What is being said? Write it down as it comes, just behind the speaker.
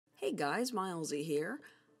Hey guys, Milesy here.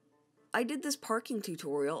 I did this parking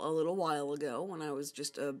tutorial a little while ago when I was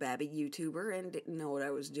just a babby YouTuber and didn't know what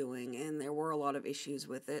I was doing, and there were a lot of issues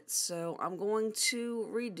with it, so I'm going to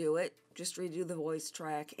redo it, just redo the voice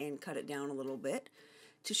track and cut it down a little bit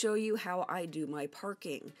to show you how I do my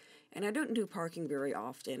parking. And I don't do parking very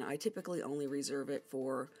often. I typically only reserve it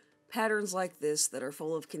for patterns like this that are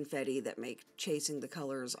full of confetti that make chasing the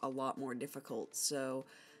colors a lot more difficult. So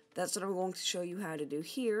that's what I'm going to show you how to do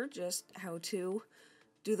here, just how to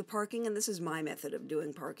do the parking, and this is my method of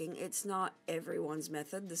doing parking. It's not everyone's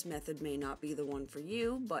method. This method may not be the one for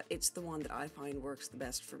you, but it's the one that I find works the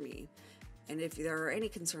best for me. And if there are any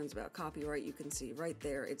concerns about copyright, you can see right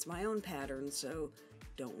there, it's my own pattern, so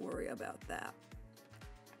don't worry about that.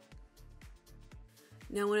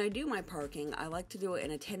 Now when I do my parking, I like to do it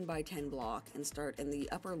in a 10 by 10 block and start in the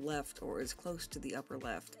upper left or as close to the upper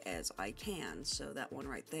left as I can, so that one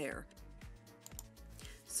right there.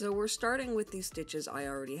 So we're starting with these stitches I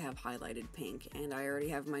already have highlighted pink, and I already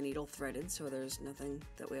have my needle threaded, so there's nothing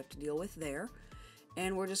that we have to deal with there.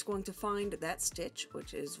 And we're just going to find that stitch,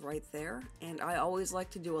 which is right there, and I always like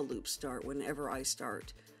to do a loop start whenever I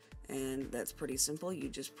start. And that's pretty simple. You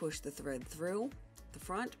just push the thread through the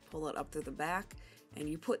front, pull it up through the back, and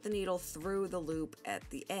you put the needle through the loop at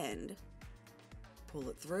the end, pull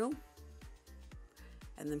it through,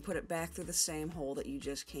 and then put it back through the same hole that you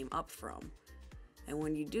just came up from. And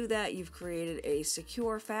when you do that, you've created a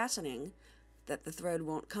secure fastening that the thread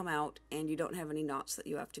won't come out and you don't have any knots that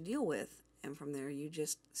you have to deal with. And from there, you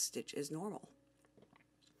just stitch as normal.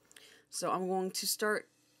 So I'm going to start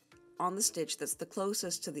on the stitch that's the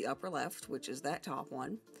closest to the upper left, which is that top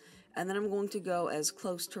one. And then I'm going to go as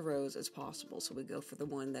close to rows as possible. So we go for the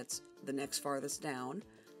one that's the next farthest down.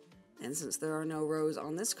 And since there are no rows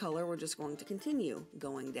on this color, we're just going to continue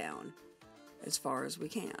going down as far as we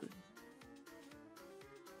can.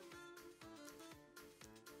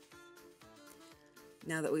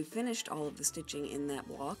 Now that we've finished all of the stitching in that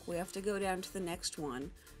block, we have to go down to the next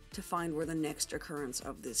one to find where the next occurrence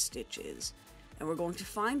of this stitch is. And we're going to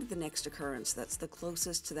find the next occurrence that's the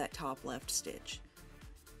closest to that top left stitch.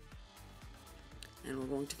 And we're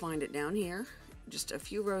going to find it down here, just a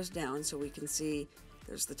few rows down, so we can see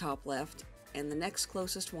there's the top left, and the next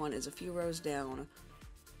closest one is a few rows down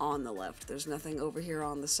on the left. There's nothing over here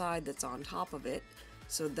on the side that's on top of it,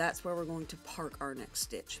 so that's where we're going to park our next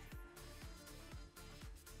stitch.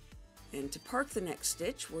 And to park the next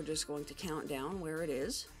stitch, we're just going to count down where it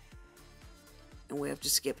is. And we have to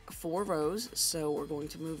skip 4 rows, so we're going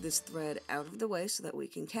to move this thread out of the way so that we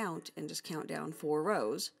can count and just count down 4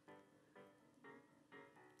 rows.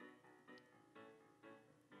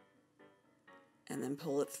 And then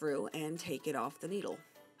pull it through and take it off the needle.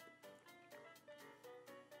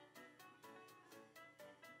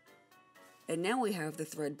 And now we have the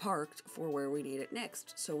thread parked for where we need it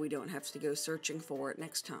next, so we don't have to go searching for it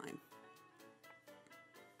next time.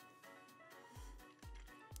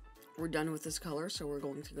 We're done with this color, so we're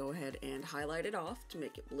going to go ahead and highlight it off to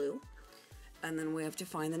make it blue. And then we have to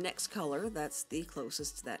find the next color that's the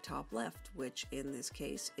closest to that top left, which in this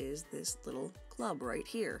case is this little club right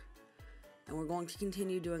here. And we're going to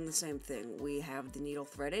continue doing the same thing. We have the needle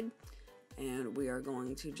threaded, and we are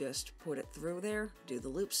going to just put it through there, do the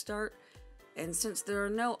loop start, and since there are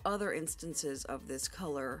no other instances of this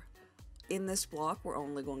color in this block, we're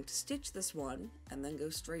only going to stitch this one and then go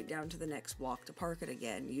straight down to the next block to park it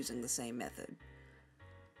again using the same method.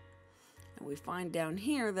 And we find down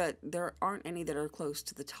here that there aren't any that are close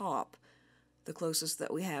to the top. The closest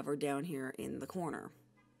that we have are down here in the corner.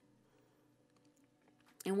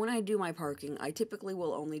 And when I do my parking, I typically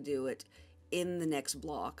will only do it in the next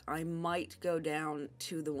block. I might go down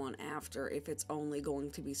to the one after if it's only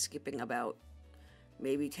going to be skipping about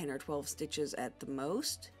maybe 10 or 12 stitches at the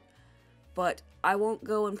most. But I won't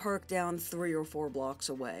go and park down 3 or 4 blocks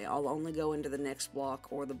away. I'll only go into the next block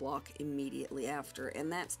or the block immediately after,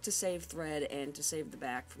 and that's to save thread and to save the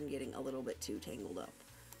back from getting a little bit too tangled up.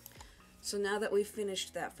 So now that we've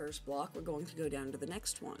finished that first block, we're going to go down to the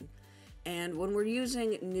next one. And when we're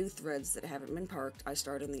using new threads that haven't been parked, I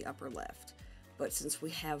start in the upper left. But since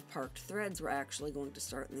we have parked threads, we're actually going to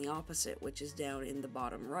start in the opposite, which is down in the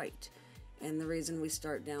bottom right. And the reason we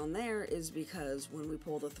start down there is because when we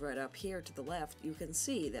pull the thread up here to the left, you can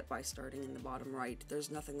see that by starting in the bottom right,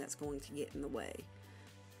 there's nothing that's going to get in the way.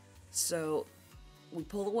 So we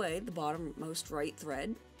pull away the bottommost right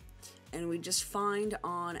thread, and we just find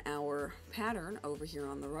on our pattern over here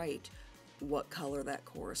on the right what color that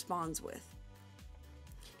corresponds with.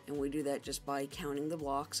 And we do that just by counting the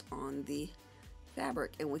blocks on the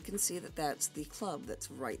fabric, and we can see that that's the club that's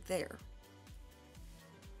right there.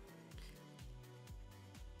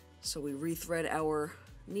 So we rethread our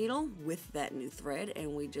needle with that new thread,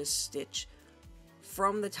 and we just stitch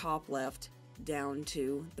from the top left down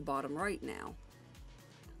to the bottom right now,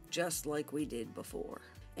 just like we did before.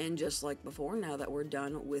 And just like before, now that we're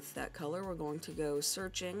done with that color, we're going to go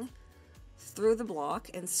searching through the block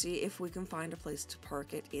and see if we can find a place to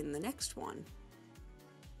park it in the next one.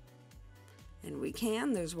 And we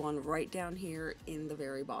can. There's one right down here in the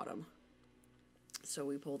very bottom. So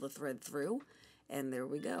we pull the thread through, and there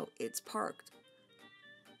we go. It's parked.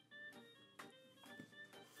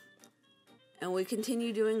 And we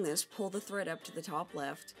continue doing this, pull the thread up to the top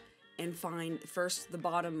left, and find first the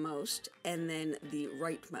bottommost and then the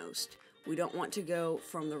rightmost. We don't want to go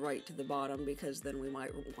from the right to the bottom because then we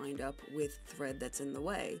might wind up with thread that's in the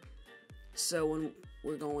way. So when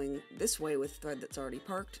we're going this way with thread that's already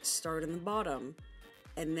parked, start in the bottom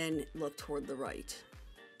and then look toward the right.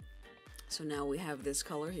 So now we have this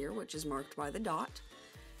color here, which is marked by the dot,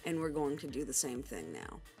 and we're going to do the same thing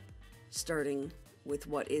now. Starting with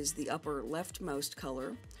what is the upper leftmost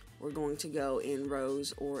color, we're going to go in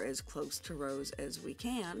rows or as close to rows as we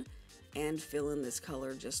can and fill in this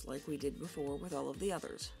color just like we did before with all of the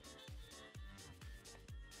others.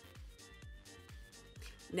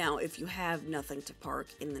 Now, if you have nothing to park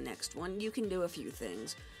in the next one, you can do a few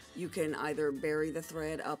things. You can either bury the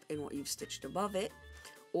thread up in what you've stitched above it,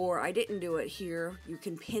 or I didn't do it here, you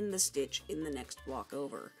can pin the stitch in the next block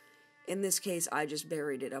over. In this case, I just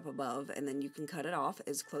buried it up above, and then you can cut it off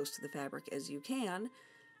as close to the fabric as you can,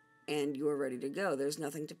 and you are ready to go. There's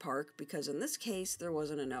nothing to park because in this case there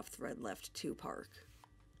wasn't enough thread left to park.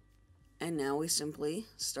 And now we simply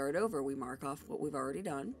start over. We mark off what we've already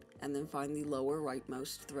done and then find the lower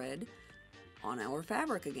rightmost thread on our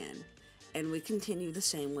fabric again. And we continue the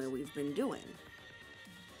same way we've been doing.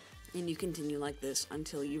 And you continue like this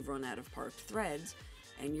until you've run out of parked threads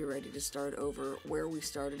and you're ready to start over where we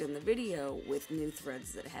started in the video with new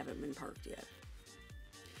threads that haven't been parked yet.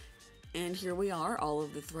 And here we are, all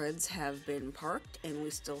of the threads have been parked, and we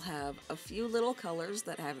still have a few little colors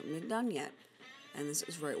that haven't been done yet. And this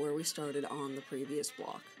is right where we started on the previous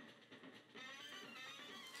block.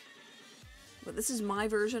 But this is my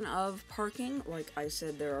version of parking. Like I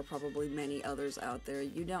said, there are probably many others out there.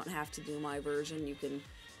 You don't have to do my version. You can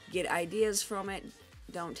get ideas from it.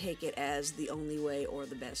 Don't take it as the only way or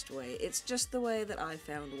the best way. It's just the way that I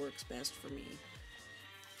found works best for me.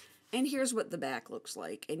 And here's what the back looks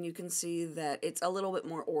like, and you can see that it's a little bit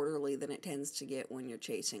more orderly than it tends to get when you're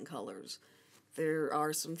chasing colors. There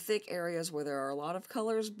are some thick areas where there are a lot of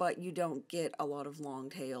colors, but you don't get a lot of long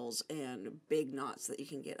tails and big knots that you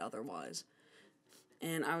can get otherwise.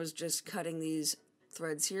 And I was just cutting these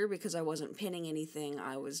threads here because I wasn't pinning anything,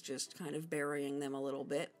 I was just kind of burying them a little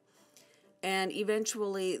bit. And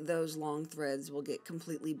eventually those long threads will get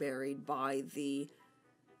completely buried by the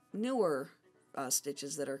newer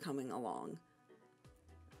stitches that are coming along.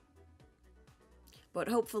 But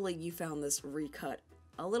hopefully you found this recut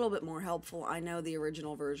a little bit more helpful. I know the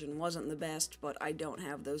original version wasn't the best, but I don't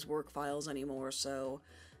have those work files anymore, so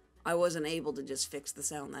I wasn't able to just fix the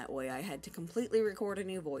sound that way. I had to completely record a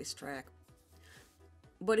new voice track.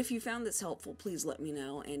 But if you found this helpful, please let me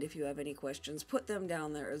know, and if you have any questions, put them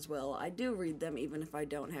down there as well. I do read them even if I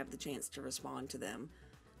don't have the chance to respond to them.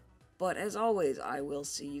 But as always, I will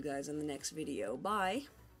see you guys in the next video. Bye!